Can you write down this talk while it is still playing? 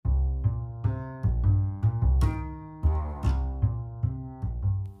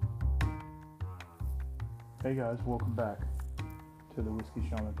Hey guys, welcome back to the Whiskey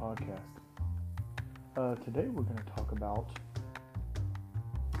Shaman podcast. Today we're going to talk about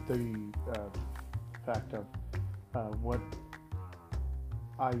the fact of what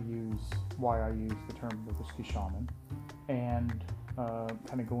I use, why I use the term the Whiskey Shaman, and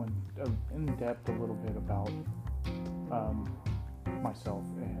kind of go in depth a little bit about myself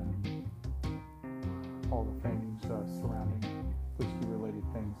and all the things surrounding whiskey related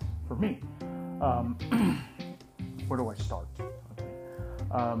things for me. Where do I start? Okay.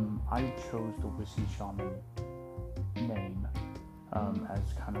 I chose the Whiskey Shaman name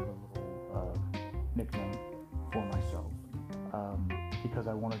as kind of a little nickname for myself because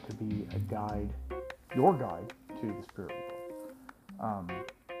I wanted to be a guide, your guide to the spirit world.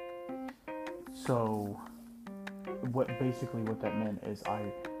 So what that meant is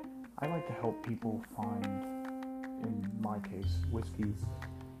I like to help people find, in my case, whiskeys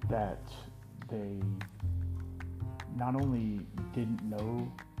that they not only didn't know,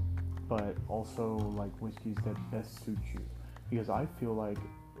 but also like whiskeys that best suit you. Because I feel like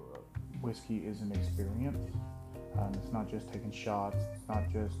whiskey is an experience. It's not just taking shots. It's not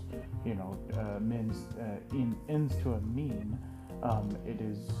just, ends to a mean. It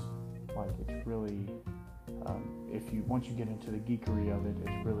is like, it's really, once you get into the geekery of it,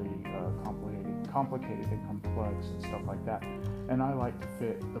 it's really complicated and complex and stuff like that. And I like to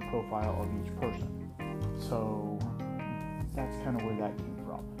fit the profile of each person. So that's kind of where that came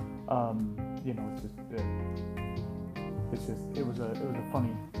from. It was a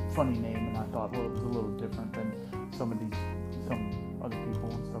funny name, and I thought, well, it was a little different than some other people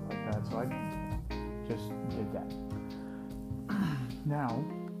and stuff like that. So I just did that. Now,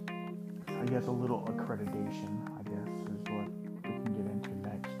 I guess a little accreditation, is what we can get into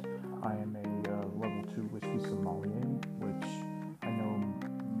next. I am a level 2 whiskey sommelier, which I know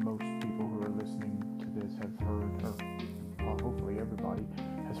most people who are listening to this have heard, or hopefully everybody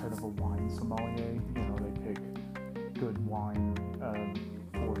has heard of a wine sommelier. They pick good wine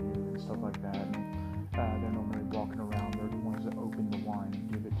for you and stuff like that. And they're normally walking around. They're the ones that open the wine and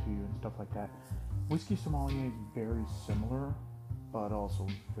give it to you and stuff like that. Whiskey sommelier is very similar, but also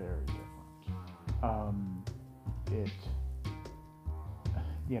very different.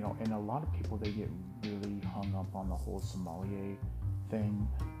 And a lot of people, they get really hung up on the whole sommelier thing.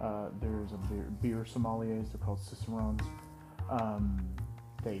 There's a beer sommeliers, they're called cicerones.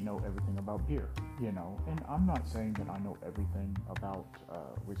 They know everything about beer, and I'm not saying that I know everything about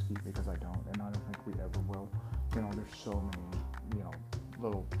whiskey, because I don't, and I don't think we ever will. There's so many,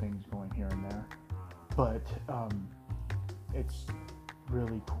 little things going here and there, but it's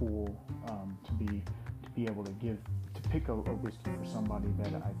really cool to be able to pick a whiskey for somebody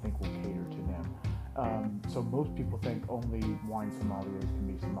that I think will cater to them. So most people think only wine sommeliers can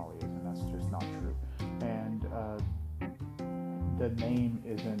be sommeliers, and that's just not true. And the name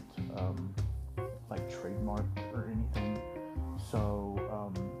isn't like trademarked or anything. So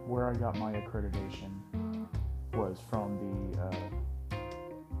where I got my accreditation was from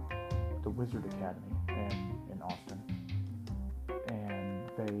the Wizard Academy in Austin, and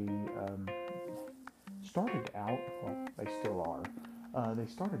they started out, well, they still are, they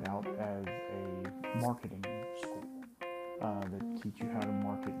started out as a marketing school that teach you how to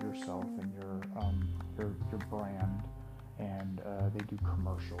market yourself and your brand, and they do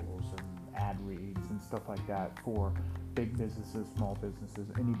commercials and ad reads and stuff like that for big businesses, small businesses,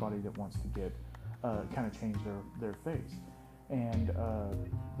 anybody that wants to get kind of change their face. And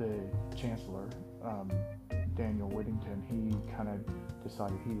the chancellor, Daniel Whittington, he kind of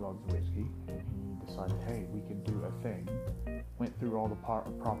decided he loves whiskey, and he decided, hey, we could do a thing. Went through all the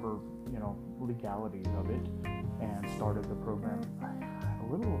proper, legalities of it, and started the program a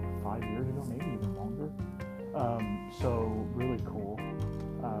little over 5 years ago, maybe even longer. So really cool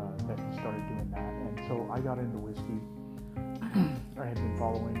that he started doing that. And so I got into whiskey. I had been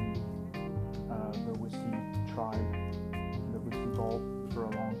following the whiskey tribe, the whiskey vault, for a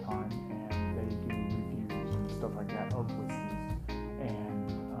long time, and they do reviews and stuff like that of whiskeys,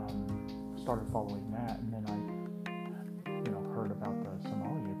 and started following that. And then I heard about the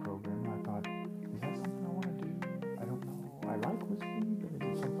sommelier program, and I thought, is that something I want to do? I don't know. I like whiskey, but is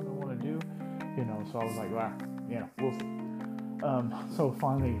it something I want to do? So I was like, we'll see. So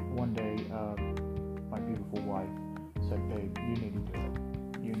finally one day, my beautiful wife said, babe, you need to do it.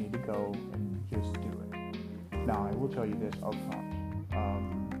 You need to go and just do it. Now, I will tell you this up front.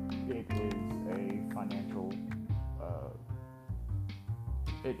 It is a financial,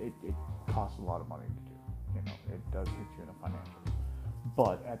 it costs a lot of money to do. It does hit you in the financials.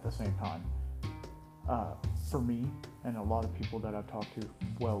 But at the same time, for me and a lot of people that I've talked to,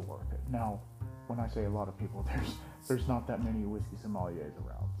 well worth it. Now, when I say a lot of people, there's not that many whiskey sommeliers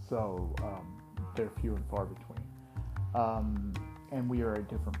around, so they're few and far between. And we are a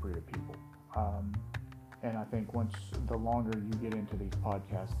different breed of people. And I think the longer you get into these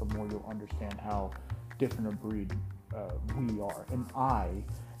podcasts, the more you'll understand how different a breed we are. And I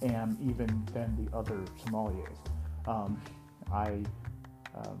am even than the other sommeliers. I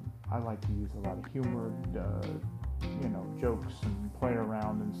like to use a lot of humor, jokes and play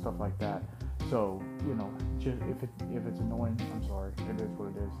around and stuff like that. So, just if it's annoying, I'm sorry. It is what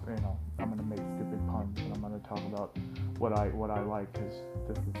it is. I'm gonna make stupid puns and I'm gonna talk about what I like, because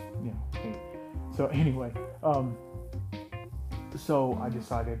this is me. So anyway, so I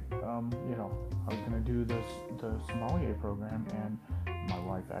decided, I was gonna do the sommelier program, and my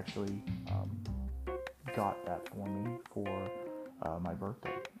wife actually got that for me for my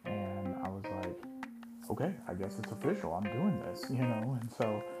birthday, and I was like, okay, I guess it's official. I'm doing this, and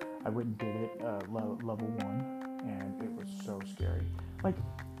so I went and did it level 1, and it was so scary. Like,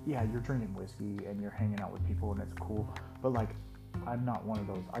 yeah, you're drinking whiskey and you're hanging out with people and it's cool, but like, I'm not one of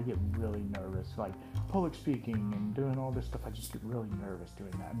those. I get really nervous, like public speaking and doing all this stuff. I just get really nervous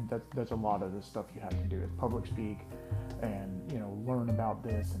doing that, and that's a lot of the stuff you have to do is public speak, and learn about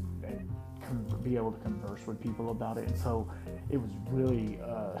this and be able to converse with people about it. And so it was really,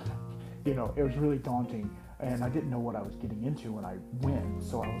 it was really daunting, and I didn't know what I was getting into when I went,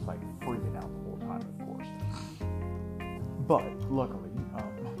 so I was like freaking out the whole time, of course. But luckily,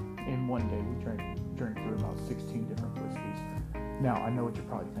 in one day we drank through about 16 different whiskeys. Now I know what you're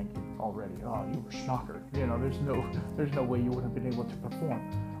probably thinking already. Oh, you were schnockered. There's no way you would have been able to perform.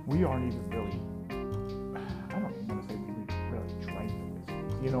 We aren't even really. I don't even want to say we really drank the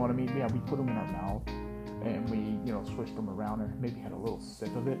whiskeys. You know what I mean? Yeah, we put them in our mouth and we switched them around and maybe had a little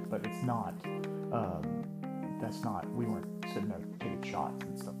sip of it, but it's not. That's not. We weren't sitting there taking shots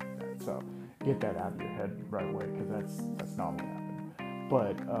and stuff like that. So get that out of your head right away, because that's not what happened.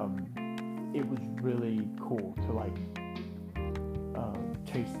 But it was really cool to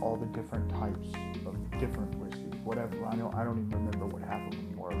taste all the different types of different whiskeys, whatever. I don't even remember what half of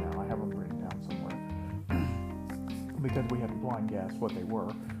them were now. I have them written down somewhere because we had to blind guess what they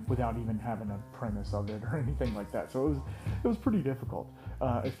were without even having a premise of it or anything like that. So it was pretty difficult,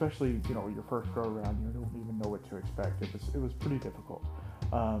 especially your first go around. You don't even know what to expect. It was pretty difficult.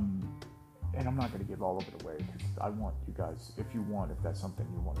 And I'm not going to give all of it away, because I want you guys, if that's something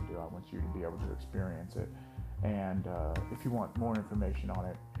you want to do, I want you to be able to experience it. And if you want more information on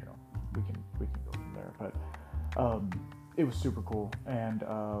it, we can go from there. But it was super cool. And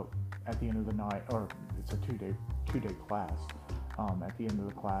at the end of the night, or it's a two-day class. At the end of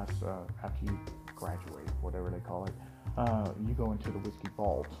the class, after you graduate, whatever they call it, you go into the whiskey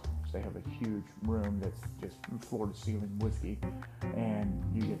vault. So they have a huge room that's just floor-to-ceiling whiskey, and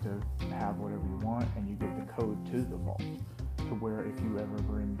you get to have whatever you want, and you get the code to the vault, to where if you ever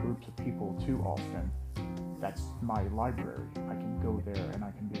bring groups of people to Austin, that's my library. I can go there and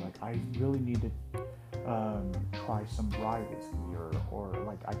I can be like, I really need to try some rye whiskey, or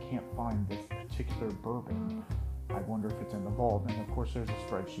like I can't find this particular bourbon. I wonder if it's in the vault. And of course, there's a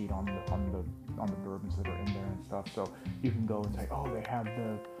spreadsheet on the bourbons that are in there and stuff. So you can go and say, oh, they have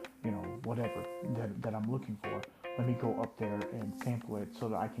the whatever that I'm looking for. Let me go up there and sample it so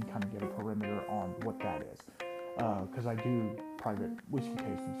that I can kind of get a perimeter on what that is. Because I do private whiskey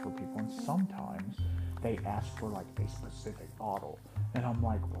tastings for people, and sometimes they ask for like a specific bottle, and I'm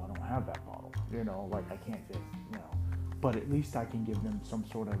like, well, I don't have that bottle, like I can't just, but at least I can give them some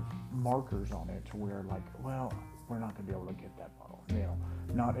sort of markers on it to where like, well, we're not going to be able to get that bottle,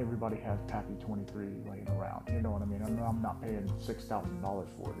 not everybody has Pappy 23 laying around, you know what I mean? I'm not paying $6,000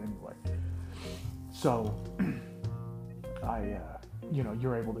 for it anyway. So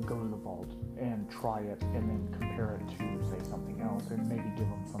you're able to go to the vault and try it, and then compare it to, say, something else, and maybe give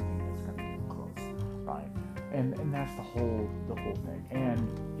them something that's going to get close, right? And that's the whole thing. And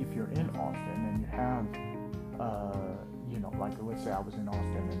if you're in Austin and you have, like let's say I was in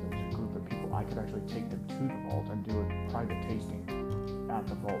Austin and there was a group of people, I could actually take them to the vault and do a private tasting at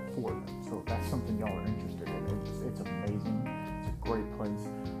the vault for them. So if that's something y'all are interested in, it's amazing. It's a great place,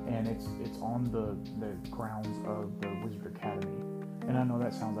 and it's on the grounds of the Wizard Academy. And I know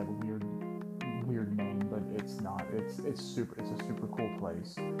that sounds like a weird name, but it's not. It's a super cool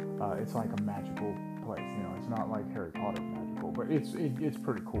place. It's like a magical place. It's not like Harry Potter magical, but it's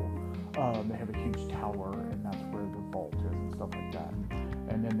pretty cool. They have a huge tower, and that's where the vault is and stuff like that.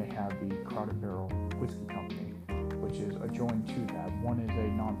 And then they have the Crowded Barrel Whiskey Company, which is adjoined to that. One is a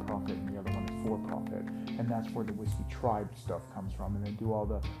non-profit and the other one is for-profit, and that's where the Whiskey Tribe stuff comes from. And they do all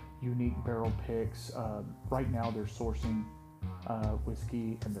the unique barrel picks. Right now they're sourcing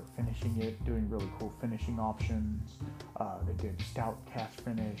whiskey, and they're finishing it, doing really cool finishing options. They did stout cask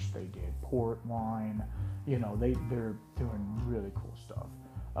finish, they did port wine. They're doing really cool stuff.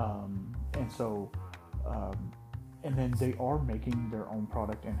 And so, and then they are making their own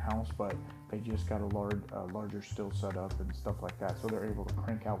product in-house, but they just got a larger still set up and stuff like that, so they're able to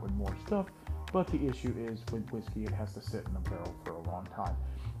crank out with more stuff. But the issue is with whiskey, it has to sit in a barrel for a long time.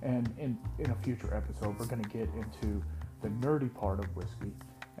 And in a future episode, we're going to get into the nerdy part of whiskey,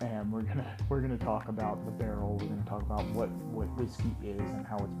 and we're gonna talk about the barrel. We're gonna talk about what whiskey is and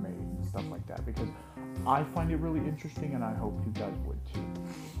how it's made and stuff like that, because I find it really interesting, and I hope you guys would too.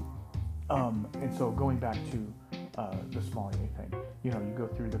 And so going back to the sommelier thing, you go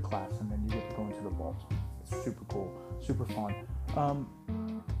through the class and then you get to go into the vaults. It's super cool, super fun.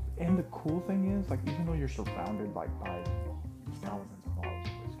 And the cool thing is, like, even though you're surrounded by thousands of bottles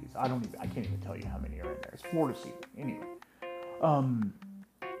of whiskeys, I can't even tell you how many are in there. It's 4 to see anyway.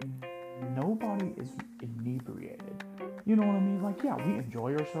 Nobody is inebriated. You know what I mean? Like, yeah, we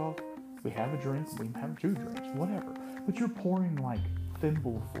enjoy ourselves. We have a drink. We have 2 drinks, whatever. But you're pouring like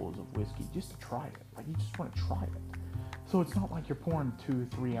thimblesfuls of whiskey just to try it. Like, you just want to try it. So it's not like you're pouring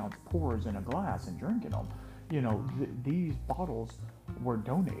 2-3 ounce pours in a glass and drinking them. These bottles were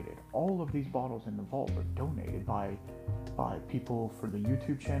donated. All of these bottles in the vault were donated by people for the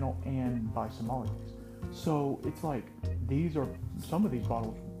YouTube channel and by sommeliers. So it's like, some of these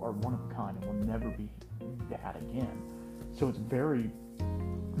bottles are one of a kind and will never be that again. So it's very,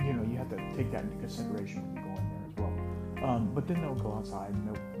 you have to take that into consideration when you go in there as well. But then they'll go outside and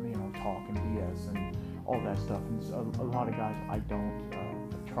they'll, talk and BS and all that stuff. And a lot of guys, I don't,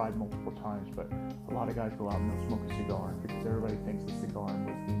 I've tried multiple times, but a lot of guys go out and they'll smoke a cigar because everybody thinks the cigar and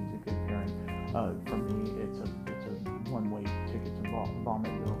whiskey is a good pairing. For me, it's a one-way ticket to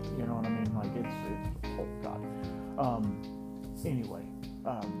vomit. You know what I mean? Like, it's oh god. Anyway,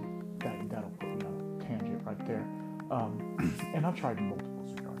 that'll put me on a tangent right there. And I've tried multiple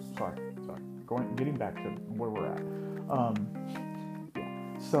cigars. Sorry. Getting back to where we're at.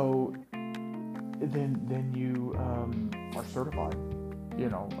 So then you are certified,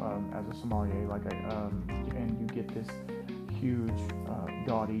 as a sommelier, and you get this huge,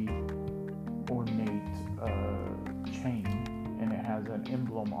 gaudy, ornate chain, and it has an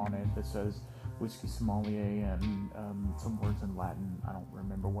emblem on it that says whiskey sommelier and some words in Latin. I don't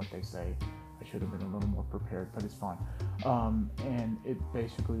remember what they say. I should have been a little more prepared, but it's fine. And it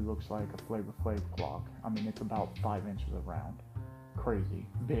basically looks like a Flavor Flav clock. I mean, it's about 5 inches around. Crazy,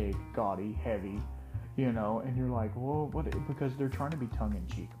 big, gaudy, heavy, and you're like, well, what? Because they're trying to be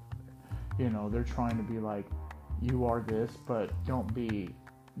tongue-in-cheek. They're trying to be like, you are this, but don't be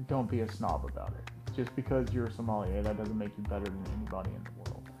a snob about it. Just because you're a sommelier, that doesn't make you better than anybody in the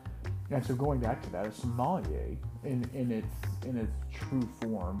world. And so going back to that, a sommelier in its true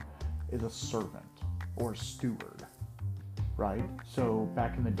form is a servant or a steward, right? So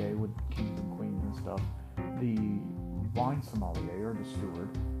back in the day with kings and queens and stuff, the wine sommelier or the steward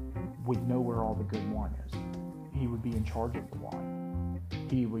would know where all the good wine is. He would be in charge of the wine.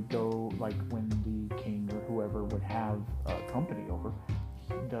 He would go, like, when the king or whoever would have company over,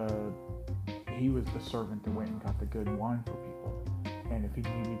 he was the servant that went and got the good wine for people. And if he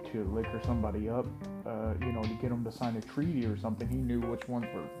needed to liquor somebody up, to get them to sign a treaty or something, he knew which ones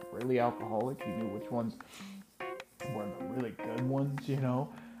were really alcoholic. He knew which ones were the really good ones,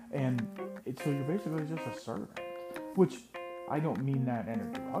 And so you're basically just a servant, which I don't mean that in a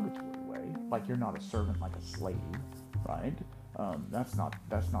derogatory way. Like, you're not a servant like a slave, right? That's not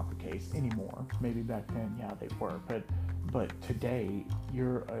the case anymore. Maybe back then, yeah, they were, but today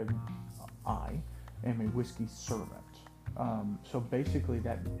I am a whiskey servant. So basically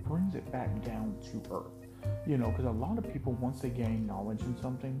that brings it back down to earth, because a lot of people, once they gain knowledge in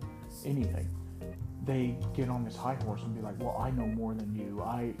something, anything, they get on this high horse and be like, well, I know more than you,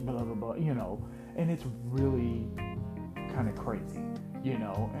 I blah, blah, blah, and it's really kind of crazy,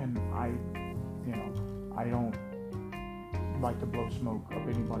 and I don't like to blow smoke up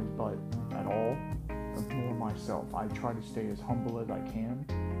anybody's butt at all, more myself. I try to stay as humble as I can.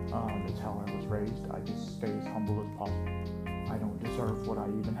 It's how I was raised. I just stay as humble as possible. I don't deserve what I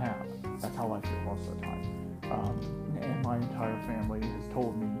even have. That's how I feel most of the time. And my entire family has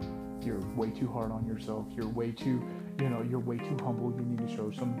told me, you're way too hard on yourself. You're way too humble. You need to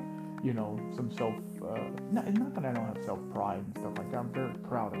show some self, not that I don't have self-pride and stuff like that. I'm very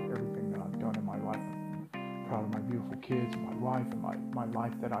proud of everything that I've done in my life. I'm proud of my beautiful kids, my wife, and my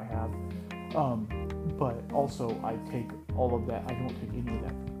life that I have. But also I take all of that, I don't take any of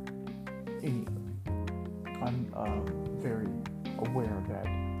that for any of it. I'm very aware that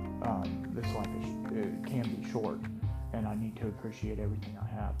this life can be short, and I need to appreciate everything I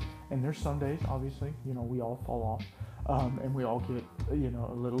have. And there's some days, obviously, we all fall off, and we all get, a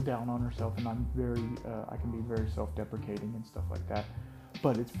little down on ourselves. And I can be very self-deprecating and stuff like that.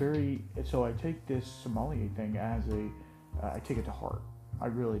 But so I take this sommelier thing I take it to heart. I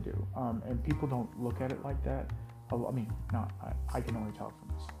really do. And people don't look at it like that. I can only talk for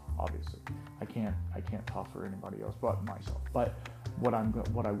myself, obviously. I can't talk for anybody else but myself. But what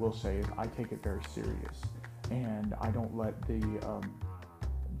I will say is I take it very serious, and I don't let the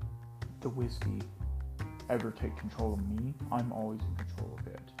whiskey ever take control of me. I'm always in control of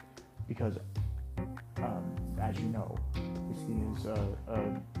it, because as you know, whiskey is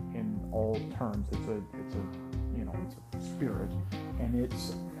in all terms it's a spirit, and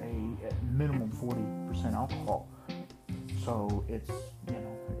it's a minimum 40% alcohol. So it's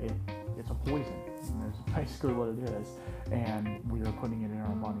a poison. And that's basically what it is, and we are putting it in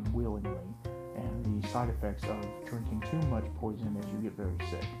our body willingly. And the side effects of drinking too much poison is you get very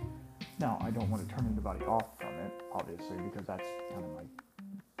sick. Now, I don't want to turn anybody off from it, obviously, because that's kind of my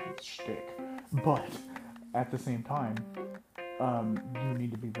shtick. But at the same time, you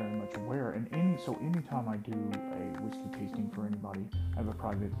need to be very much aware. And anytime I do a whiskey tasting for anybody, I have a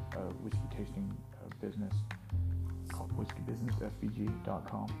private whiskey tasting business called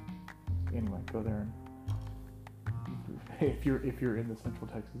whiskeybusinessfbg.com. Anyway, go there, and if you're in the Central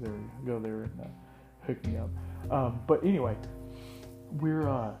Texas area, go there and hook me up. But anyway,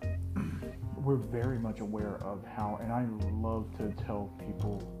 we're very much aware of how, and I love to tell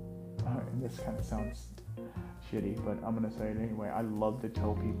people, and this kind of sounds shitty, but I'm gonna say it anyway. I love to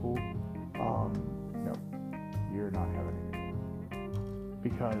tell people, no, you're not having it,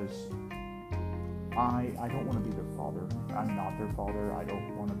 because I don't want to be their father. I'm not their father. I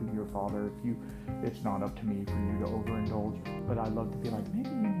don't want to be your father. It's not up to me for you to overindulge. But I love to be like, maybe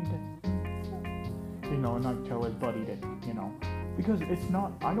you need to, and I tell everybody that, because it's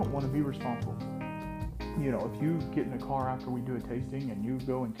not. I don't want to be responsible for it. If you get in a car after we do a tasting and you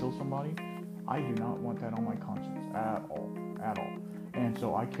go and kill somebody, I do not want that on my conscience at all. And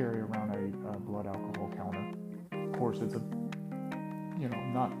so I carry around a blood alcohol counter. Of course, it's a,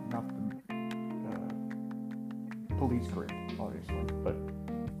 not the police grade, obviously, but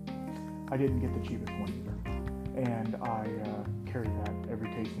I didn't get the cheapest one either, and I carry that every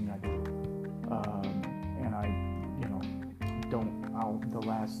tasting I do, and I the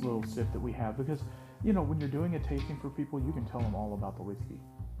last little sip that we have, because when you're doing a tasting for people, you can tell them all about the whiskey,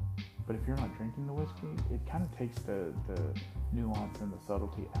 but if you're not drinking the whiskey, it kind of takes the nuance and the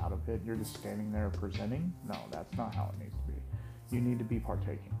subtlety out of it. You're just standing there presenting. No, that's not how it needs to be. You need to be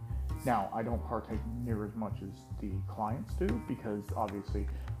partaking. Now, I don't partake near as much as the clients do, because obviously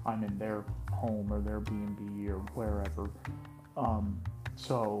I'm in their home or their B&B or wherever.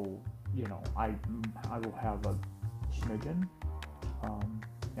 So, I will have a smidgen,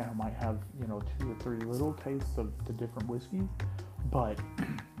 and I might have, 2 or 3 little tastes of the different whiskeys, but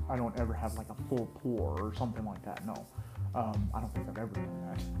I don't ever have like a full pour or something like that. No, I don't think I've ever done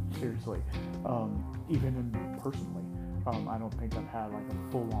that, seriously, even personally. I don't think I've had like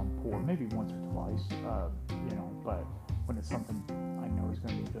a full-on pour, maybe once or twice, but when it's something I know is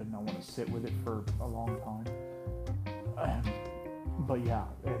going to be good and I want to sit with it for a long time. But yeah,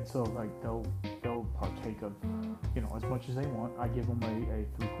 and so like they'll partake of, as much as they want. I give them a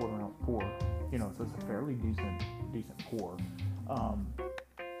 3/4 ounce pour, so it's a fairly decent pour. I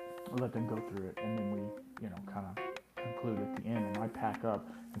let them go through it, and then we, kind of conclude at the end, and I pack up,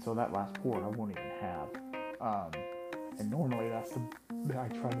 and so that last pour I won't even have. And normally I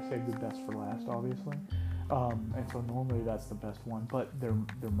try to save the best for last, obviously. And so normally that's the best one, but they're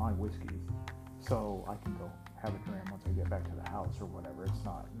my whiskeys, so I can go have a drink once I get back to the house or whatever. It's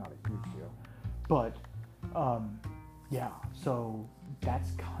not a huge deal. But yeah, so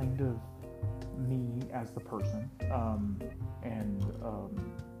that's kind of me as the person, and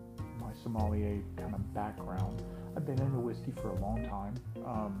my sommelier kind of background. I've been into whiskey for a long time.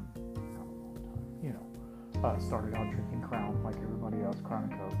 Started out drinking Crown like everybody else, Crown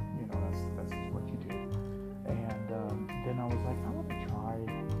and Coke. That's just what you do. And then I was like, I want to try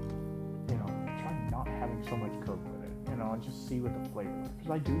not having so much Coke with it, and just see what the flavor is,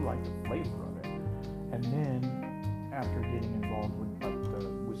 because I do like the flavor of it. And then after getting involved with like the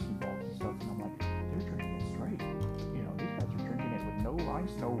whiskey vaults and stuff, and I'm like, they're drinking it straight. These guys are drinking it with no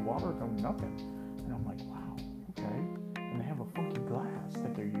ice, no water, no nothing. And I'm like, wow, okay. And they have a funky glass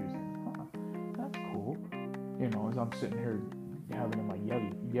that they're using. That's cool. As I'm sitting here having in my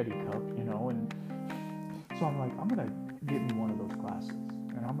Yeti cup, and so I'm like, I'm gonna get me one of those glasses,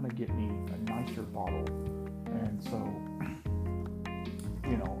 and I'm gonna get me a nicer bottle. And so,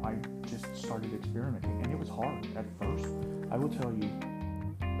 I just started experimenting, and it was hard at first. I will tell you,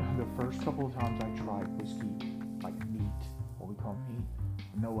 the first couple of times I tried whiskey, like neat, what we call neat,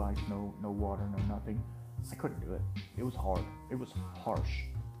 no ice, no water, no nothing, I couldn't do it. It was hard. It was harsh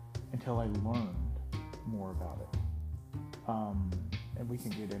until I learned more about it. And we can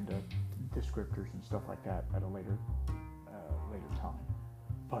get into descriptors and stuff like that at a later time.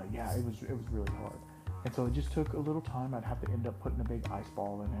 But yeah, it was really hard. And so it just took a little time. I'd have to end up putting a big ice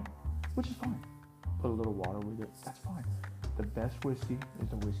ball in it, which is fine. Put a little water with it. That's fine. The best whiskey is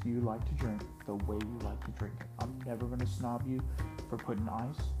the whiskey you like to drink the way you like to drink it. I'm never going to snob you for putting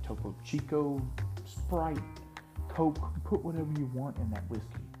ice, Topo Chico, Sprite, Coke, put whatever you want in that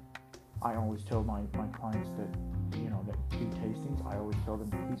whiskey. I always tell my clients that, that do tastings, I always tell them,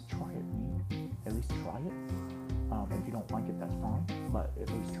 please try it neat. At least try it. If you don't like it, that's fine, but at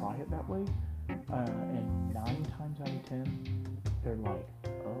least try it that way. And 9 times out of 10, they're like,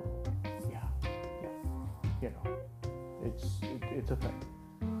 oh, yeah, it's a thing.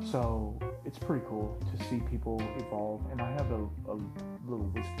 So it's pretty cool to see people evolve. And I have a little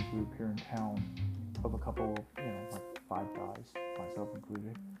whiskey group here in town of a couple, like 5 guys, myself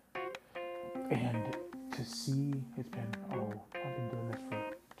included. And to see, I've been doing this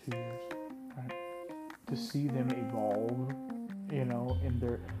for 2 years, right? To see them evolve, and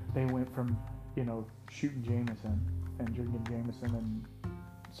they went from, shooting Jameson and drinking Jameson and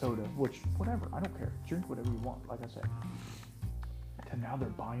soda, which, whatever, I don't care. Drink whatever you want, like I said. To now they're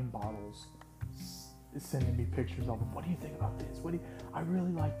buying bottles, sending me pictures of them. What do you think about this? I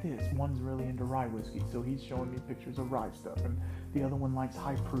really like this. One's really into rye whiskey, so he's showing me pictures of rye stuff. And the other one likes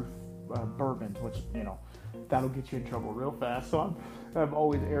high proof bourbons, which, that'll get you in trouble real fast. So I'm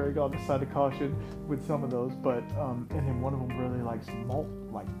always erring on the side of caution with some of those. But, and then one of them really likes malt,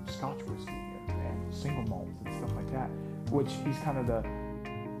 like Scotch whiskey and single malts and stuff like that, which he's kind of the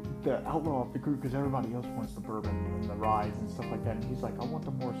outlaw of the group because everybody else wants the bourbon and the ryes and stuff like that. And he's like, I want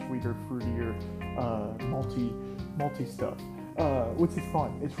the more sweeter, fruitier, malty stuff, which is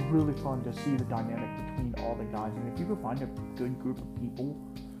fun. It's really fun to see the dynamic between all the guys. And if you can find a good group of people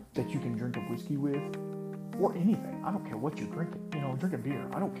that you can drink a whiskey with, or anything, I don't care what you're drinking, drink a beer,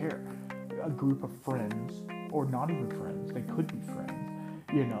 I don't care. A group of friends, or not even friends, they could be friends,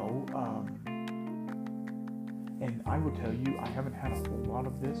 and I will tell you, I haven't had a whole lot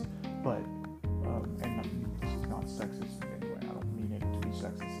of this, but, and this is not sexist in any way, I don't mean it to be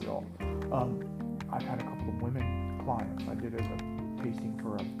sexist at all. I've had a couple of women clients. I did a tasting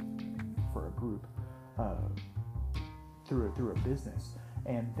for a group, through a business,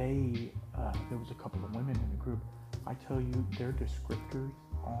 and there was a couple of women in the group. I tell you, their descriptors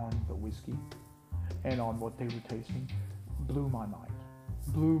on the whiskey and on what they were tasting blew my mind.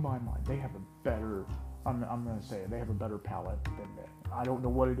 They have a better, I'm going to say it, they have a better palate than me. I don't know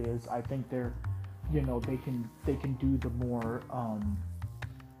what it is. I think they're, they can do the more,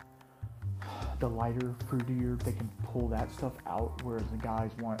 the lighter, fruitier, they can pull that stuff out, whereas the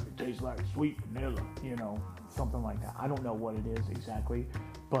guys want, it tastes like sweet vanilla, something like that. I don't know what it is exactly,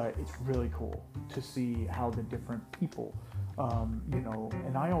 but it's really cool to see how the different people,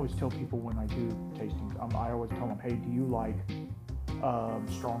 and I always tell people when I do tastings, I always tell them, hey, do you like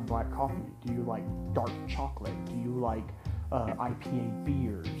strong black coffee? Do you like dark chocolate? Do you like IPA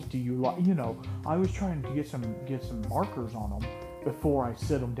beers? Do you like, I was trying to get some markers on them before I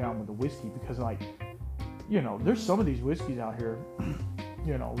sit them down with the whiskey, because there's some of these whiskeys out here,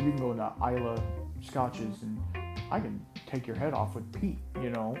 you can go into Isla Scotches and I can take your head off with peat,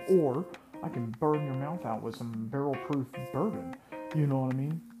 or I can burn your mouth out with some barrel proof bourbon, you know what I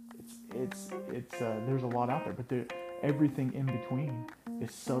mean? It's there's a lot out there, but everything in between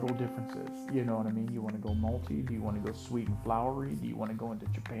is subtle differences, you know what I mean? You want to go malty? Do you want to go sweet and flowery? Do you want to go into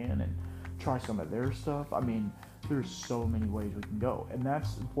Japan and try some of their stuff? I mean, there's so many ways we can go, and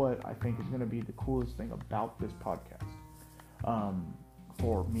that's what I think is going to be the coolest thing about this podcast,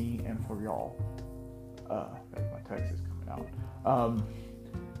 for me and for y'all. My text is coming out.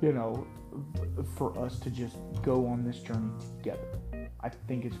 For us to just go on this journey together. I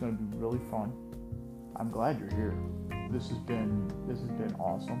think it's going to be really fun. I'm glad you're here. This has been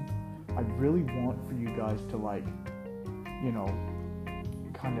awesome. I really want for you guys to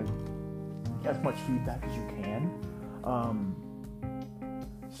kind of as much feedback as you can.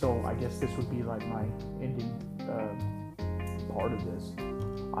 So I guess this would be like my ending part of this.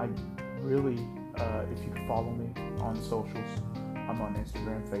 I really, if you follow me on socials, I'm on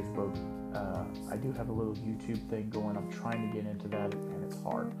Instagram, Facebook. I do have a little YouTube thing going. I'm trying to get into that, and it's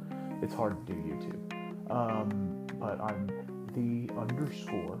hard. It's hard to do YouTube. But I'm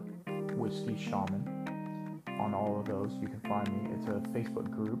 _whiskey shaman on all of those. You can find me. It's a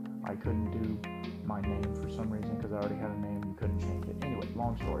Facebook group. I couldn't do my name for some reason because I already had a name. You couldn't change it. Anyway,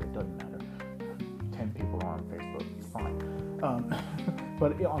 long story. It doesn't matter. 10 people are on Facebook. It's fine.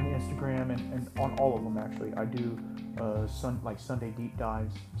 But on Instagram and on all of them actually, I do Sunday deep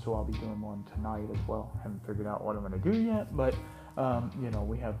dives. So I'll be doing one tonight as well. Haven't figured out what I'm going to do yet, but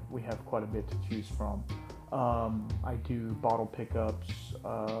we have quite a bit to choose from. I do bottle pickups,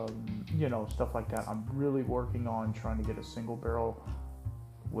 stuff like that. I'm really working on trying to get a single barrel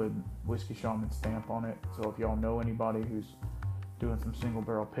with Whiskey Shaman stamp on it. So if y'all know anybody who's doing some single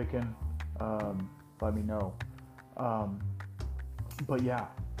barrel picking, let me know.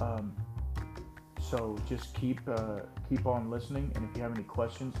 So just keep on listening, and if you have any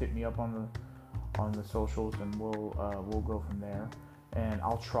questions, hit me up on the socials, and we'll go from there. And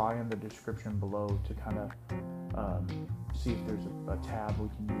I'll try in the description below to kind of see if there's a tab we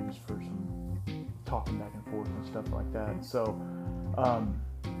can use for some talking back and forth and stuff like that. So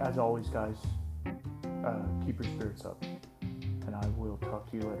as always, guys, keep your spirits up, and I will talk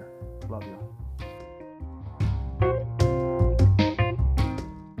to you later. Love you.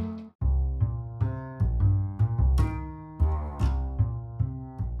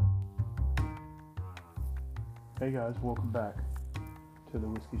 Hey guys, welcome back to the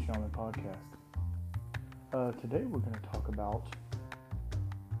Whiskey Shaman podcast. Today we're going to talk about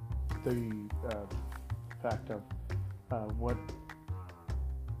the fact of what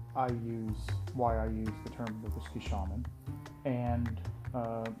I use, why I use the term the Whiskey Shaman, and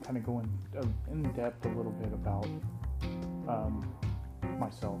kind of go in depth a little bit about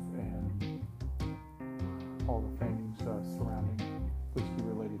myself and all the things surrounding whiskey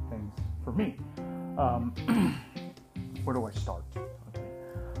related things for me. Where do I start? Okay.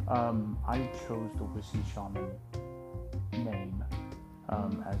 I chose the Whiskey Shaman name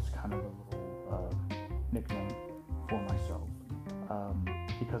as kind of a little nickname for myself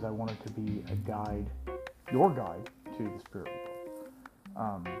because I wanted to be a guide, your guide to the spirit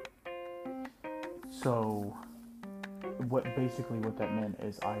world. So what that meant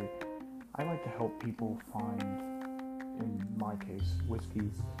is I like to help people find, in my case,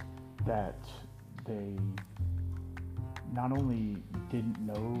 whiskeys that they not only didn't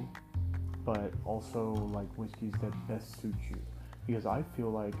know, but also like whiskeys that best suit you. Because I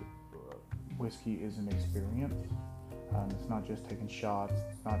feel like whiskey is an experience. It's not just taking shots.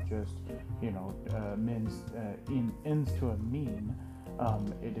 It's not just, ends to a mean.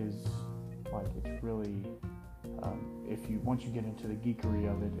 It is like, it's really, once you get into the geekery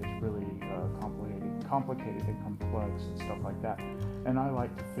of it, it's really complicated and complex and stuff like that. And I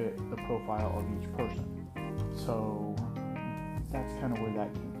like to fit the profile of each person. So that's kind of where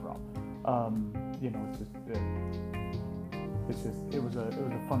that came from. It was a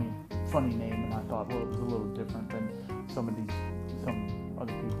funny name, and I thought, well, it was a little different than some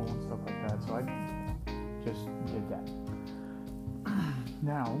other people and stuff like that. So I just did that.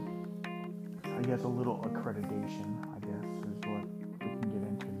 Now, I guess a little accreditation, is what we can get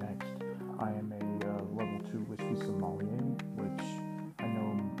into next. I am a level 2 whiskey sommelier, which I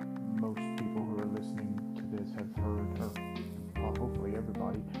know most people who are listening to this have heard, or well, hopefully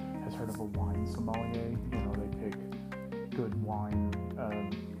everybody has heard of a wine sommelier. They pick good wine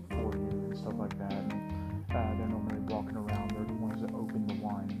for you and stuff like that. And they're normally walking around. They're the ones that open the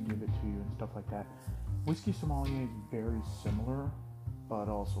wine and give it to you and stuff like that. Whiskey sommelier is very similar, but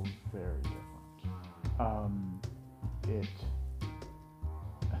also very different.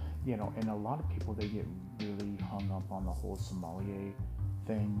 And a lot of people, they get really hung up on the whole sommelier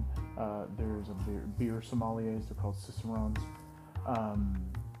thing. There's a beer sommeliers, they're called cicerones.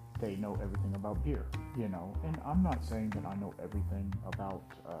 They know everything about beer, and I'm not saying that I know everything about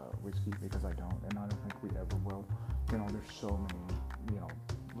whiskey, because I don't, and I don't think we ever will. There's so many,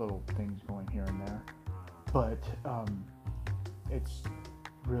 little things going here and there, but it's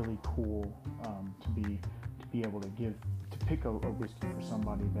really cool to be able to pick a whiskey for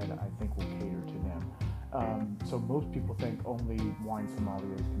somebody that I think will cater to them. So most people think only wine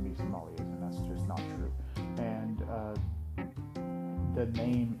sommeliers can be sommeliers, and that's just not true. And the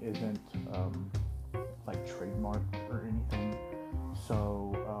name isn't like trademarked or anything.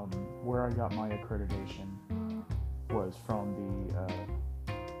 So where I got my accreditation was from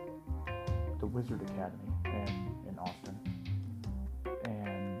the Wizard Academy in Austin,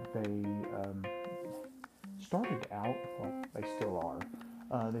 and they started out, well, they still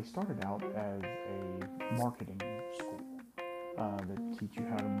are. They started out as a marketing school that teach you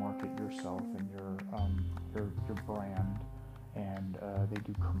how to market yourself and your brand, and they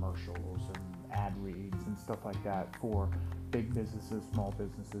do commercials and ad reads and stuff like that for big businesses, small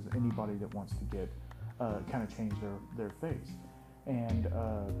businesses, anybody that wants to get kind of changed their face. And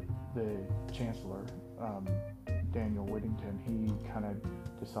the chancellor, Daniel Whittington, he kind of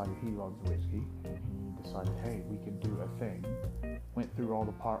decided he loves whiskey, and he decided, hey, we could do a thing. Went through all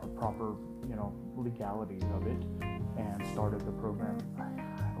the proper, legalities of it, and started the program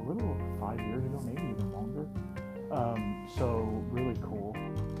a little over 5 years ago, maybe even longer. So really cool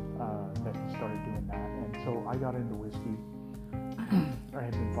that he started doing that. And so I got into whiskey. I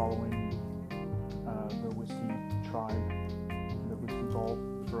had been following the whiskey tribe, the whiskey vault,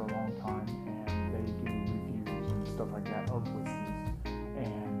 for a long time, and they do reviews and stuff like that of whiskeys,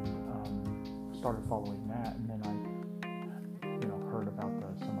 and started following that. And then I heard about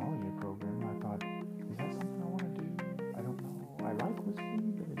the sommelier program, and I thought, is that something I want to do? I don't know. I like whiskey,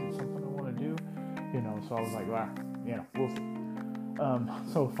 but is it something I want to do? So I was like, we'll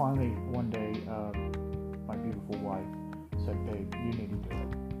see. So finally, one day, my beautiful wife said, babe, you need to do it.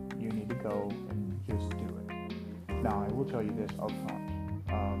 You need to go and just do it. Now, I will tell you this up front.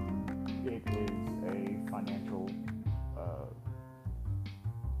 It is a financial,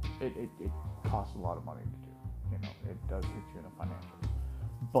 it costs a lot of money to do. It does hit you in the financials.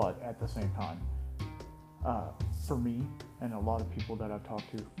 But at the same time, for me and a lot of people that I've talked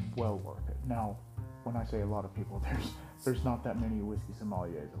to, well worth it. Now, when I say a lot of people, there's not that many whiskey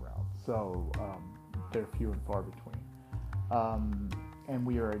sommeliers around, so they're few and far between. And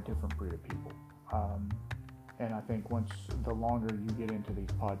we are a different breed of people. And I think the longer you get into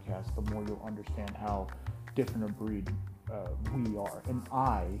these podcasts, the more you'll understand how different a breed we are. And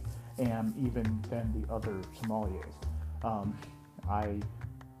I am even than the other sommeliers. I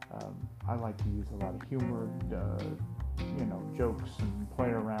like to use a lot of humor, jokes and play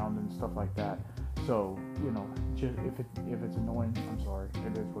around and stuff like that. So, just if it's annoying, I'm sorry.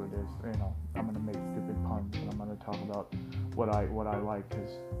 It is what it is. I'm gonna make stupid puns, and I'm gonna talk about what I like,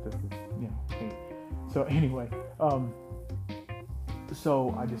 because this is, me. So anyway,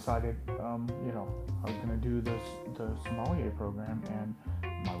 so I decided, I was gonna do the sommelier program, and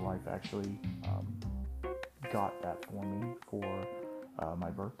my wife actually got that for me for my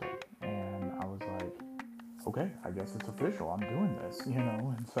birthday, and I was like, okay, I guess it's official. I'm doing this,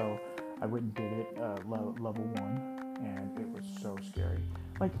 and so I went and did it, level 1, and it was so scary.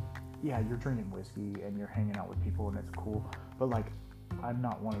 Like, yeah, you're drinking whiskey and you're hanging out with people and it's cool, but like, I'm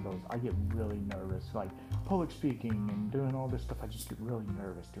not one of those. I get really nervous, like public speaking and doing all this stuff. I just get really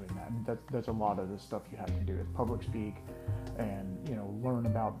nervous doing that. And that's a lot of the stuff you have to do is public speak, and learn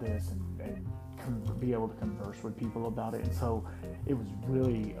about this and be able to converse with people about it. And so it was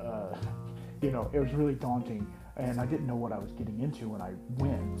really, it was really daunting, and I didn't know what I was getting into when I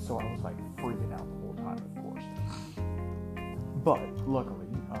went. So I was like freaking out the whole time, of course. But luckily,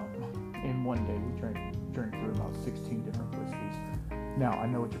 in one day we drank through about 16 different whiskeys. Now, I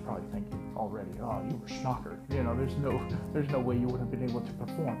know what you're probably thinking already. Oh, you were schnockered. There's no way you would have been able to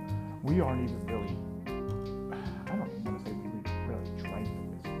perform. We aren't even really, I don't even want to say we really drank the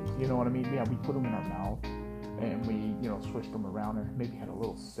whiskeys. You know what I mean? Yeah, we put them in our mouth, and we, switched them around and maybe had a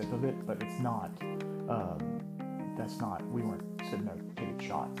little sip of it, but it's not, we weren't sitting there taking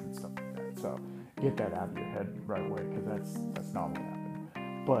shots and stuff like that. So get that out of your head right away, because that's not what happened.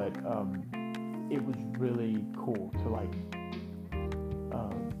 But it was really cool to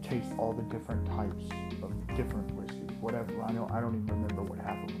taste all the different types of different whiskeys, whatever. I don't even remember what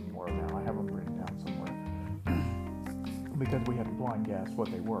half of them were now. I have them written down somewhere because we had to blind guess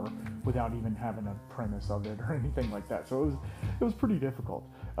what they were without even having a premise of it or anything like that. So it was pretty difficult,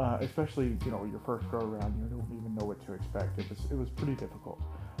 especially your first go around. You don't even know what to expect. It was pretty difficult.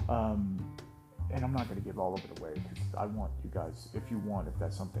 And I'm not going to give all of it away, because I want you guys, if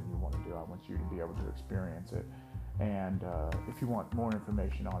that's something you want to do, I want you to be able to experience it. And if you want more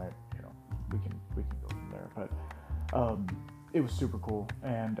information on it, we can go from there. But it was super cool.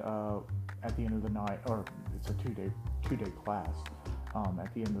 And at the end of the night, or it's a two-day class.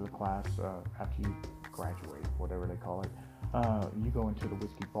 At the end of the class, after you graduate, whatever they call it, you go into the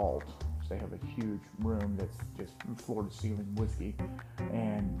whiskey vault. They have a huge room that's just floor-to-ceiling whiskey,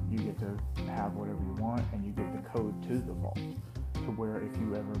 and you get to have whatever you want, and you get the code to the vault, to where if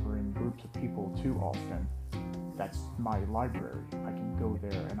you ever bring groups of people to Austin, that's my library. I can go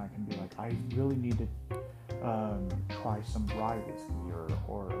there and I can be like, I really need to try some rye whiskey,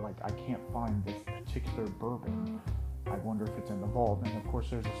 or like, I can't find this particular bourbon. I wonder if it's in the vault. And of course,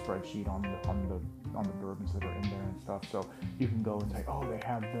 there's a spreadsheet on the bourbons that are in there and stuff. So you can go and say, oh, they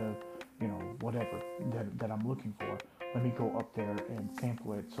have the whatever that I'm looking for. Let me go up there and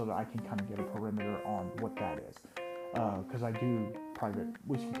sample it so that I can kind of get a perimeter on what that is. Because I do private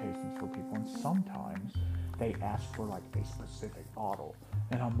whiskey tastings for people, and sometimes they ask for like a specific bottle,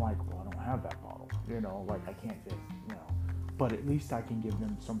 and I'm like, well, I don't have that bottle, like I can't just, but at least I can give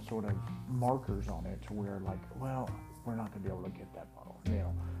them some sort of markers on it to where like, well, we're not going to be able to get that bottle.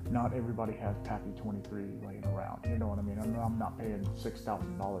 Not everybody has Pappy 23 laying around. You know what I mean? I'm not paying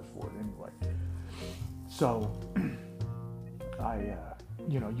 $6,000 for it anyway. So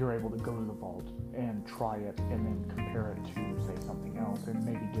you're able to go to the vault and try it and then compare it to say something else and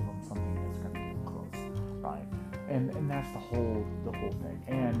maybe give them something that's going to get close, right? And that's the whole thing.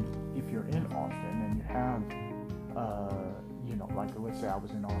 And if you're in Austin and you have like let's say I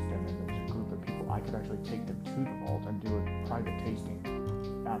was in Austin and there was a group of people, I could actually take them to the vault and do a private tasting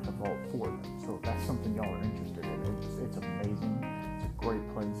at the vault for them. So if that's something y'all are interested in, it's amazing. It's a great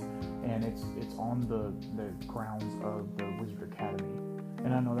place, and it's on the grounds of the Wizard Academy.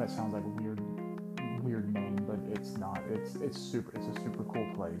 And I know that sounds like a weird name, but it's not. It's a super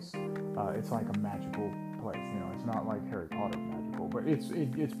cool place. It's like a magical place. It's not like Harry Potter magical, but it's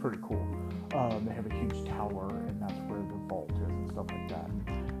pretty cool. They have a huge tower, and that's where the vault is and stuff like that.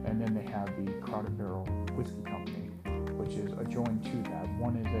 And then they have the Crowded Barrel Whiskey Company, which is adjoined to that.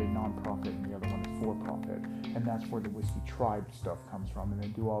 One is a non-profit and the other one is for-profit, and that's where the Whiskey Tribe stuff comes from. And they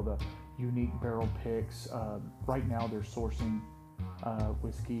do all the unique barrel picks. Right now they're sourcing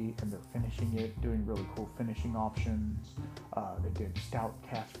whiskey and they're finishing it, doing really cool finishing options. They did stout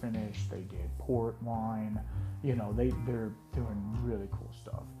cast finish, they did port wine, they're doing really cool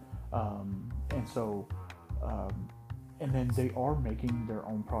stuff. And then they are making their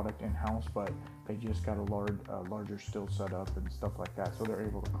own product in-house, but they just got a larger still set up and stuff like that, so they're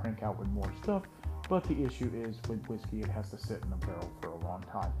able to crank out with more stuff. But the issue is with whiskey, it has to sit in a barrel for a long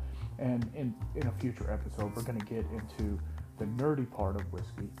time. And in a future episode, we're going to get into the nerdy part of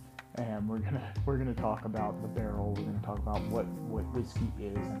whiskey, and we're gonna talk about the barrel. We're gonna talk about what whiskey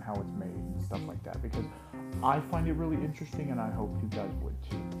is and how it's made and stuff like that, because I find it really interesting, and I hope you guys would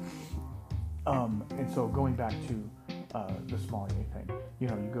too. And so going back to the sommelier thing, you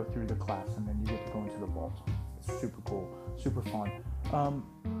go through the class and then you get to go into the vault. It's super cool, super fun.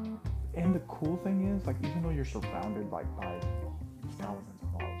 And the cool thing is, like, even though you're surrounded like by thousands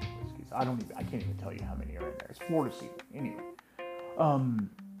of bottles of whiskeys, I can't even tell you how many are in there. It's Florida season anyway.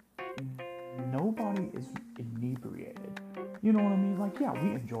 Nobody is inebriated. You know what I mean? Like, yeah,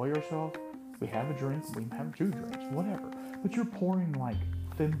 we enjoy ourselves. We have a drink. We have 2 drinks, whatever. But you're pouring like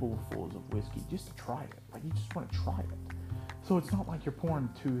thimblefuls of whiskey just to try it. Like, you just want to try it. So it's not like you're pouring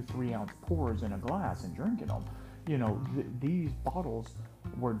 2-3 ounce pours in a glass and drinking them. These bottles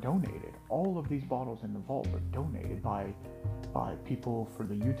were donated. All of these bottles in the vault were donated by people for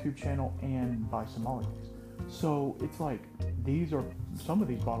the YouTube channel and by sommeliers. So it's like some of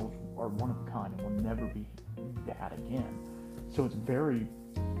these bottles are one of a kind and will never be that again. So it's very,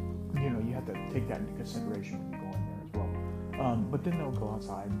 you have to take that into consideration when you go in there as well. But then they'll go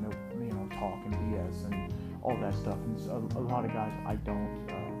outside and they'll talk and BS and all that stuff. And so a lot of guys, I don't,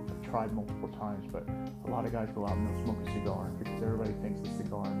 I've tried multiple times, but a lot of guys go out and they'll smoke a cigar because everybody thinks a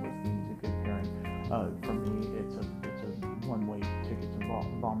cigar and whiskey is a good pairing. For me, it's a one-way ticket to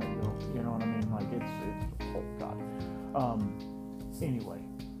Vomitville. You know what I mean? Like, it's oh god. Anyway,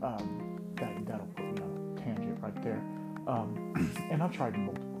 that'll put me on a tangent right there. And I've tried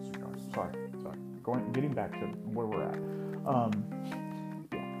multiple cigars. Sorry. Getting back to where we're at.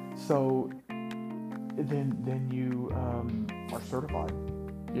 So then you are certified,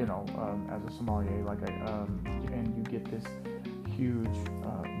 as a sommelier, and you get this huge,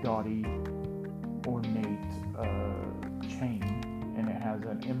 gaudy, ornate chain, and it has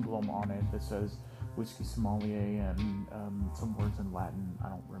an emblem on it that says whiskey sommelier and some words in Latin. I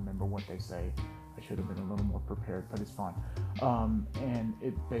don't remember what they say. I should have been a little more prepared, but it's fine. And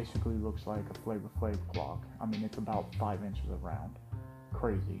it basically looks like a Flavor Flav clock. I mean, it's about 5 inches around.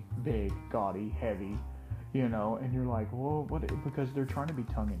 Crazy, big, gaudy, heavy, and you're like, well, what? Because they're trying to be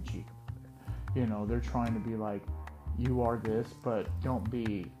tongue-in-cheek. They're trying to be like, you are this, but don't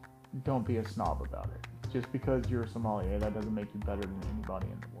be a snob about it. Just because you're a sommelier, that doesn't make you better than anybody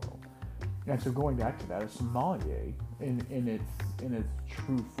in the world. And so going back to that, a sommelier in its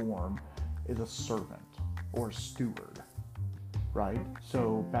true form is a servant or a steward, right?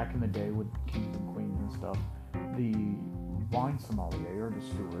 So back in the day with kings and queens and stuff, the wine sommelier or the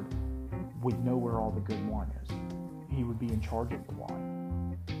steward would know where all the good wine is. He would be in charge of the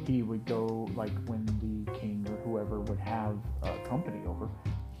wine. He would go, like when the king or whoever would have company over,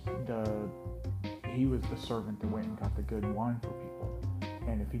 he was the servant that went and got the good wine for people.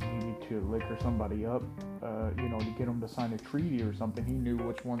 And if he needed to liquor somebody up, to get them to sign a treaty or something, he knew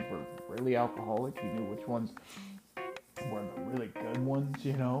which ones were really alcoholic. He knew which ones were the really good ones,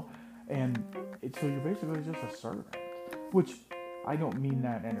 And so you're basically just a servant, which I don't mean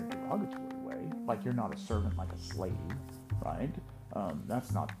that in a derogatory way. Like, you're not a servant like a slave, right?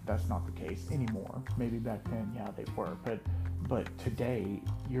 That's not the case anymore. Maybe back then, yeah, they were, but today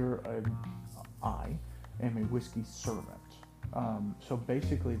I am a whiskey servant. So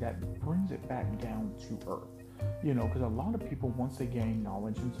basically, that brings it back down to earth, because a lot of people, once they gain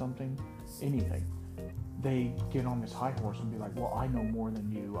knowledge in something, anything, they get on this high horse and be like, well, I know more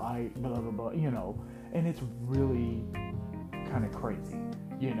than you, I blah blah blah, and it's really kind of crazy,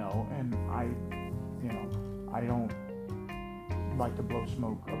 and I don't like to blow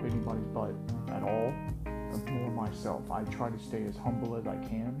smoke up anybody's butt at all, nor myself. I try to stay as humble as I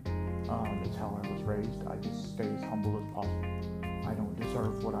can. It's how I was raised. I just stay as humble as possible. I don't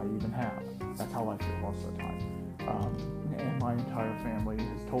deserve what I even have. That's how I feel most of the time. And my entire family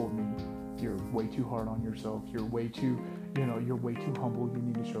has told me, you're way too hard on yourself. You're way too humble. You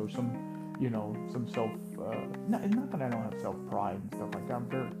need to show some self, not that I don't have self-pride and stuff like that. I'm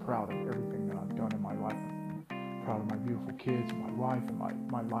very proud of everything that I've done in my life. I'm proud of my beautiful kids, my wife, and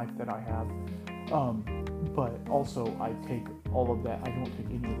my life that I have. But also, I take all of that. I don't take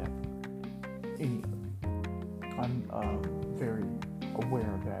any of that. Any of it. I'm very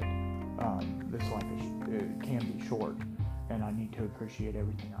aware that this life can be short, and I need to appreciate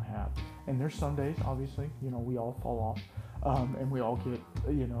everything I have. And there's some days, obviously, we all fall off, and we all get,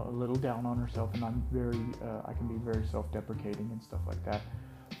 a little down on ourselves. And I can be very self-deprecating and stuff like that.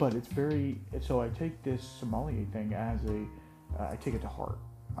 But so I take this sommelier thing I take it to heart.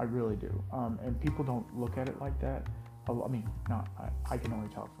 I really do. And people don't look at it like that. I can only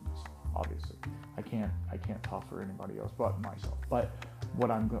talk for myself, obviously. I can't talk for anybody else but myself. But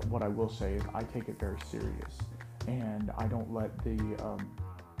what I will say is I take it very serious, and I don't let the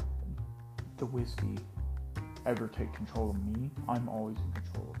whiskey ever take control of me. I'm always in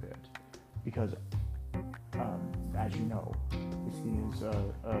control of it, because as you know, whiskey is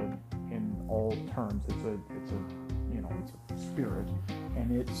in all terms it's a spirit,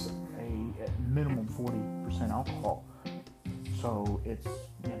 and it's a minimum 40% alcohol. So it's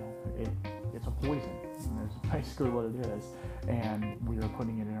it's a poison. That's basically what it is, and we are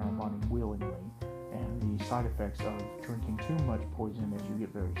putting it in our body willingly. And the side effects of drinking too much poison is you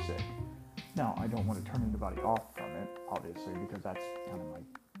get very sick. Now, I don't want to turn anybody off from it, obviously, because that's kind of my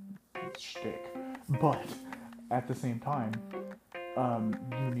shtick. But at the same time,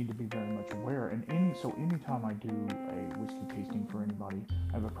 you need to be very much aware. And anytime I do a whiskey tasting for anybody,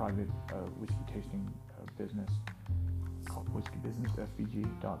 I have a private whiskey tasting business called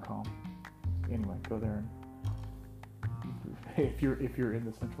whiskeybusinessfbg.com. Anyway, go there, and if you're in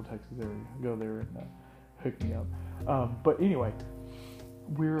the Central Texas area, go there and hook me up. But anyway,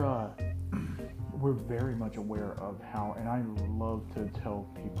 we're very much aware of how, and I love to tell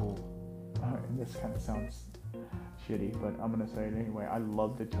people, and this kind of sounds shitty, but I'm gonna say it anyway. I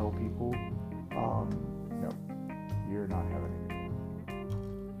love to tell people, no, you're not having it,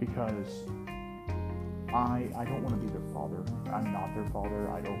 because I don't want to be their father. I'm not their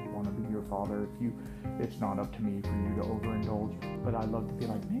father. I don't want to be your father. It's not up to me for you to overindulge. But I love to be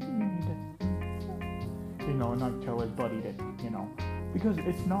like, maybe you need to, and not tell his buddy that, because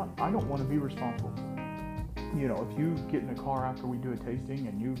it's not. I don't want to be responsible. If you get in a car after we do a tasting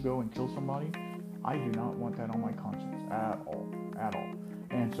and you go and kill somebody, I do not want that on my conscience at all.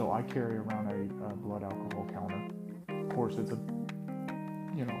 And so I carry around a blood alcohol counter. Of course, it's a,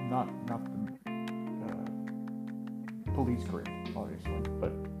 not the police grade, obviously,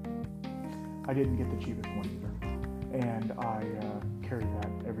 but I didn't get the cheapest one either, and I carry that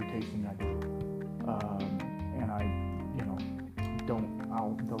every tasting I do, and I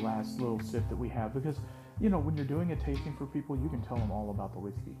the last little sip that we have, because when you're doing a tasting for people, you can tell them all about the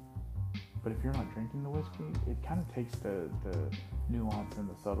whiskey, but if you're not drinking the whiskey, it kind of takes the nuance and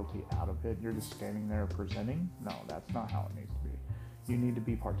the subtlety out of it. You're just standing there presenting. No, that's not how it needs to be. You need to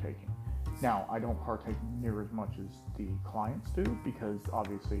be partaking. Now, I don't partake near as much as the clients do, because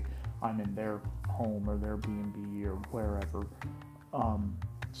obviously I'm in their home or their B&B or wherever.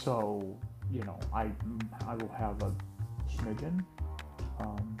 So, I will have a smidgen,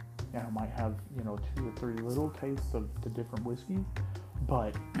 and I might have, 2 or 3 little tastes of the different whiskeys,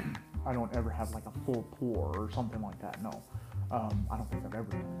 but I don't ever have like a full pour or something like that. No, I don't think I've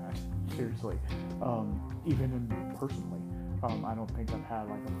ever done that, seriously, even personally. I don't think I've had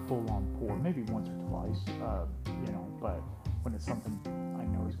like a full-on pour, maybe once or twice, but when it's something I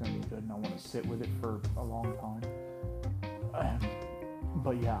know is going to be good and I want to sit with it for a long time.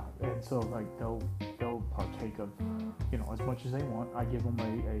 But yeah, and so like they'll partake of, as much as they want. I give them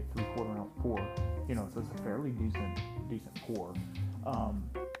a 3/4 ounce pour, so it's a fairly decent pour.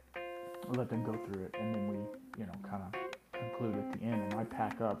 let them go through it, and then we, kind of conclude at the end, and I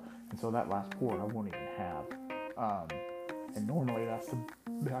pack up, and so that last pour I won't even have. And normally I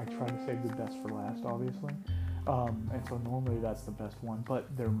try to save the best for last, obviously. And so normally that's the best one,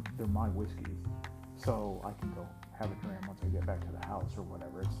 but they're my whiskeys, so I can go have a drink once I get back to the house or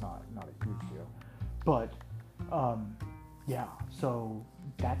whatever. It's not a huge deal, but yeah. So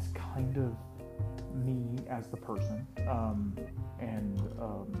that's kind of me as the person, and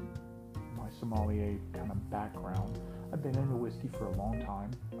my sommelier kind of background. I've been into whiskey for a long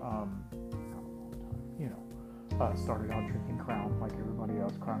time. Not a long time, started out drinking Crown like everybody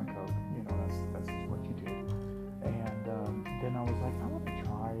else, Crown and Coke. That's just what you did. And then I was like, I want to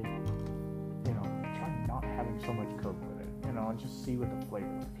try not having so much Coke with it, and just see what the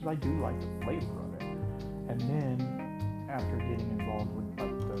flavor is, because I do like the flavor of it. And then after getting involved with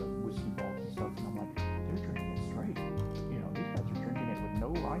like the whiskey vault and stuff, and I'm like, they're drinking it straight. These guys are drinking it with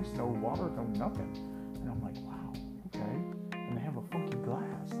no ice, no water, no nothing. And I'm like, wow, okay. And they have a funky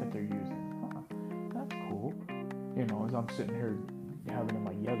glass that they're using. That's cool. As I'm sitting here having in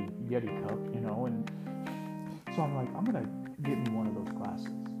my Yeti cup, and so I'm like, I'm gonna get me one of those glasses,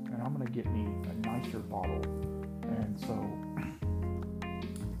 and I'm gonna get me a nicer bottle. And so,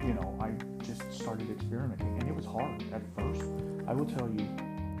 I just started experimenting, and it was hard at first. I will tell you,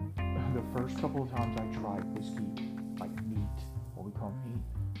 the first couple of times I tried whiskey, like neat, what we call neat,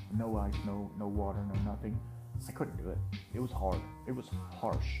 no ice, no water, no nothing, I couldn't do it. It was hard. It was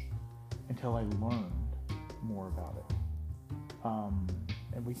harsh until I learned more about it.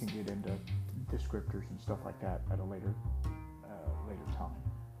 And we can get into descriptors and stuff like that at a later time.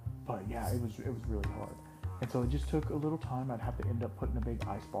 But yeah, it was really hard. And so it just took a little time. I'd have to end up putting a big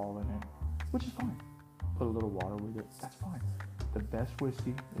ice ball in it, which is fine. Put a little water with it, that's fine. The best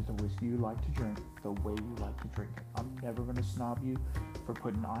whiskey is the whiskey you like to drink the way you like to drink it. I'm never going to snob you for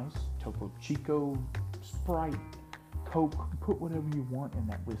putting ice, Topo Chico, Sprite, Coke, put whatever you want in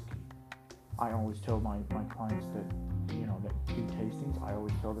that whiskey. I always tell my clients that, that do tastings, I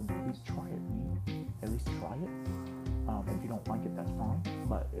always tell them, at least try it neat. At least try it. If you don't like it, that's fine,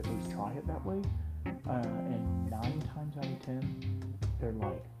 but at least try it that way. And 9 times out of 10, they're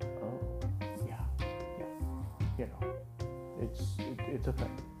like, oh, yeah, it's a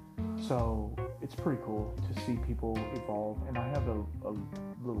thing. So it's pretty cool to see people evolve. And I have a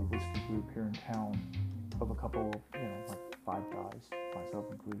little whiskey group here in town of a couple, like 5 guys, myself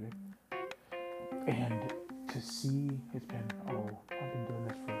included. And to see, I've been doing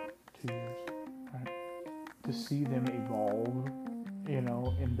this for 2 years, right? To see them evolve, in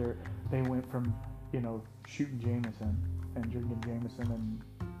they went from, shooting Jameson and drinking Jameson and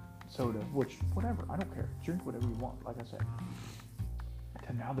soda, which, whatever, I don't care. Drink whatever you want, like I said.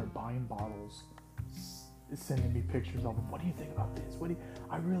 To now they're buying bottles, sending me pictures of them. What do you think about this?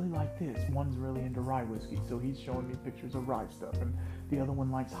 I really like this. One's really into rye whiskey, so he's showing me pictures of rye stuff. And the other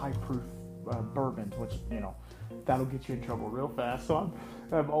one likes high proof bourbons, which, that'll get you in trouble real fast. So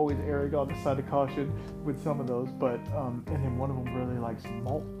I'm always erring on the side of caution with some of those. But, and then one of them really likes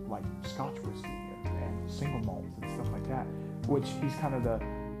malt, like Scotch whiskey and single malts and stuff like that, which he's kind of the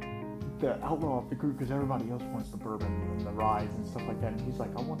outlaw of the group, because everybody else wants the bourbon and the rye and stuff like that. And he's like,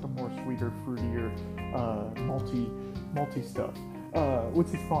 I want the more sweeter, fruitier, malty stuff, which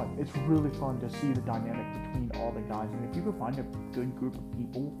is fun. It's really fun to see the dynamic between all the guys. And if you can find a good group of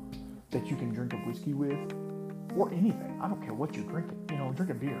people that you can drink a whiskey with, or anything, I don't care what you're drinking,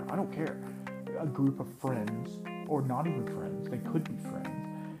 drink a beer, I don't care. A group of friends, or not even friends, they could be friends,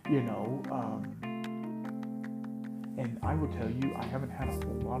 and I will tell you, I haven't had a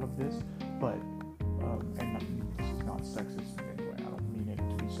whole lot of this, but, and this is not sexist in any way, I don't mean it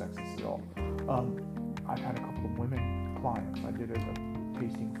to be sexist at all. I've had a couple of women clients. I did a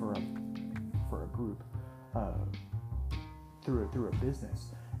tasting for a group, through a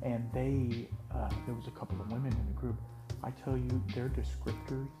business, and there was a couple of women in the group. I tell you, their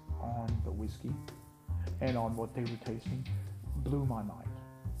descriptors on the whiskey and on what they were tasting blew my mind.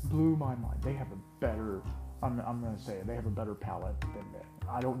 They have a better, I'm going to say it, they have a better palate than me.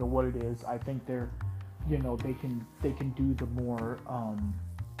 I don't know what it is. I think they're, they can do the more,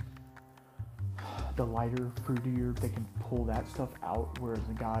 the lighter, fruitier, they can pull that stuff out, whereas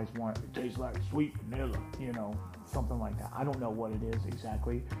the guys want, it tastes like sweet vanilla, something like that. I don't know what it is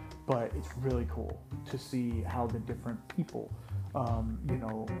exactly, but it's really cool to see how the different people,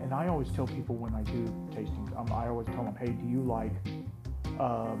 and I always tell people when I do tastings, I always tell them, hey, do you like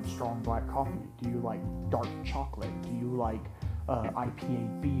strong black coffee? Do you like dark chocolate? Do you like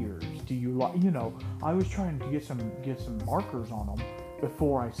IPA beers? Do you like, I was trying to get some markers on them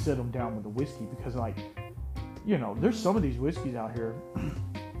before I sit them down with the whiskey, because there's some of these whiskeys out here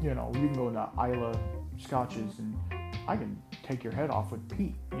You know, you can go to Isla Scotches and I can take your head off with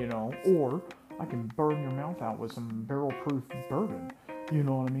peat, you know, or I can burn your mouth out with some barrel-proof bourbon. You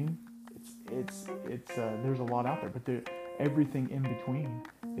know what I mean? There's a lot out there, but everything in between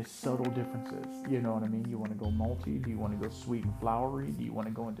is subtle differences. You know what I mean? You want to go malty? Do you want to go sweet and flowery? Do you want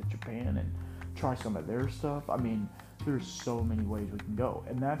to go into Japan and try some of their stuff? I mean, there's so many ways we can go,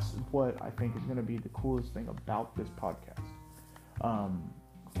 and that's what I think is going to be the coolest thing about this podcast,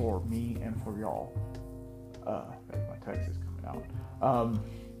 for me and for y'all. My text is coming out.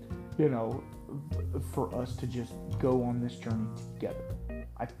 You know, for us to just go on this journey together.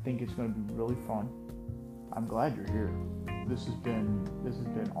 I think it's going to be really fun. I'm glad you're here. This has been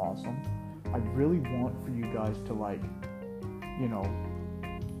awesome. I really want for you guys to, like, you know,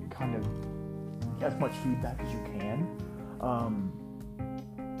 kind of as much feedback as you can.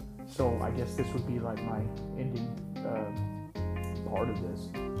 So I guess this would be like my ending part of this.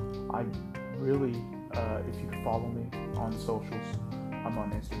 I really, if you could follow me on socials, I'm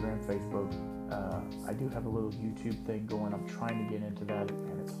on Instagram, Facebook. I do have a little YouTube thing going. I'm trying to get into that,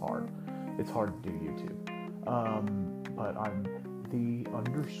 and it's hard. It's hard to do YouTube. But I'm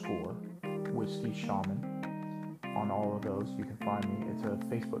 _whiskey shaman on all of those. You can find me. It's a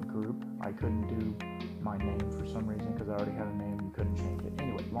Facebook group. I couldn't do my name for some reason because I already had a name. You couldn't change it.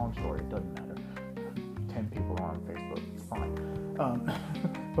 Anyway, long story. It doesn't matter. 10 people are on Facebook. It's fine.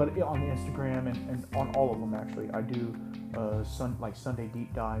 But on the Instagram and on all of them, actually, I do Sunday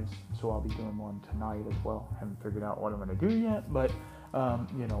deep dives. So I'll be doing one tonight as well. Haven't figured out what I'm going to do yet, but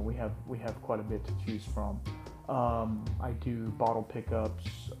you know, we have quite a bit to choose from. I do bottle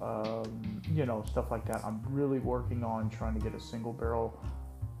pickups, you know, stuff like that. I'm really working on trying to get a single barrel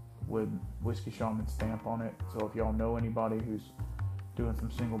with Whiskey Shaman stamp on it. So if y'all know anybody who's doing some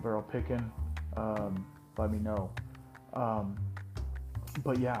single barrel picking, let me know.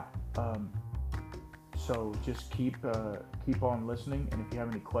 But yeah, so just keep on listening, and if you have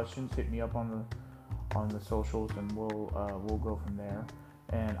any questions, hit me up on the socials, and we'll go from there.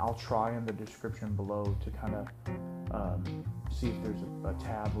 And I'll try in the description below to kind of see if there's a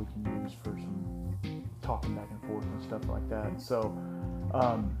tab we can use for some talking back and forth and stuff like that. So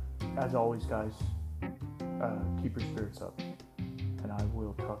as always, guys, keep your spirits up, and I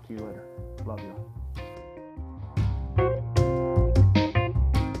will talk to you later. Love you.